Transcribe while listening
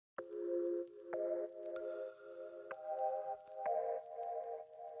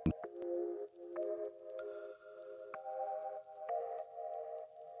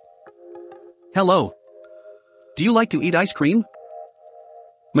Hello. Do you like to eat ice cream?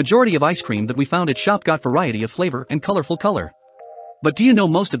 Majority of ice cream that we found at shop got variety of flavor and colorful color. But do you know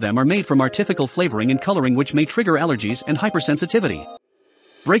most of them are made from artificial flavoring and coloring which may trigger allergies and hypersensitivity?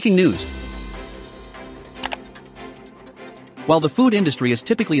 Breaking news. While the food industry is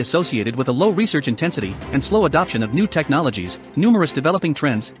typically associated with a low research intensity and slow adoption of new technologies, numerous developing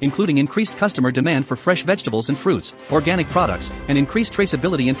trends, including increased customer demand for fresh vegetables and fruits, organic products, and increased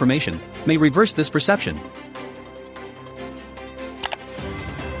traceability information, may reverse this perception.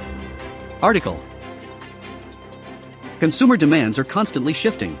 Article. Consumer demands are constantly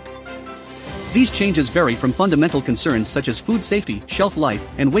shifting. These changes vary from fundamental concerns such as food safety, shelf life,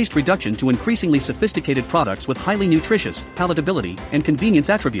 and waste reduction to increasingly sophisticated products with highly nutritious, palatability, and convenience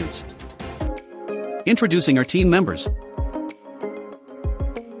attributes. Introducing our team members.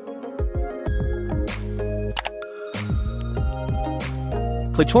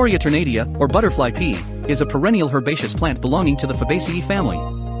 Clitoria ternatia, or butterfly pea, is a perennial herbaceous plant belonging to the Fabaceae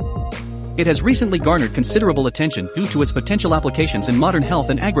family. It has recently garnered considerable attention due to its potential applications in modern health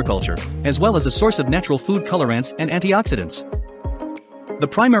and agriculture, as well as a source of natural food colorants and antioxidants. The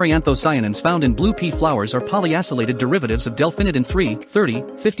primary anthocyanins found in blue pea flowers are polyacylated derivatives of delphinidin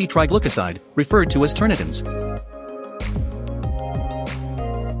 3,30,50-triglycoside, referred to as ternitins.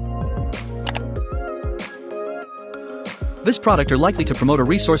 This product are likely to promote a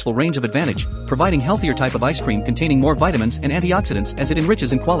resourceful range of advantage, providing healthier type of ice cream containing more vitamins and antioxidants as it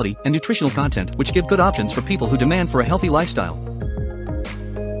enriches in quality and nutritional content which give good options for people who demand for a healthy lifestyle.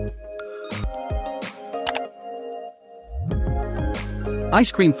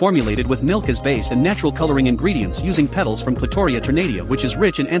 Ice cream formulated with milk as base and natural coloring ingredients using petals from Clitoria ternatia which is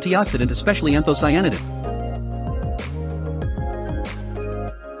rich in antioxidant especially anthocyanidin.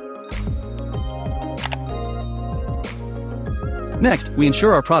 Next, we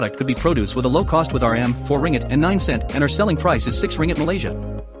ensure our product could be produced with a low cost with Rm 4 ringgit and 9 cent and our selling price is 6 ringgit Malaysia.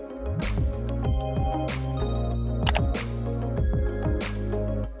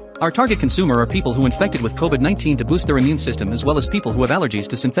 Our target consumer are people who infected with COVID-19 to boost their immune system as well as people who have allergies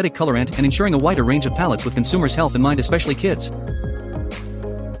to synthetic colorant and ensuring a wider range of palates with consumers' health in mind especially kids.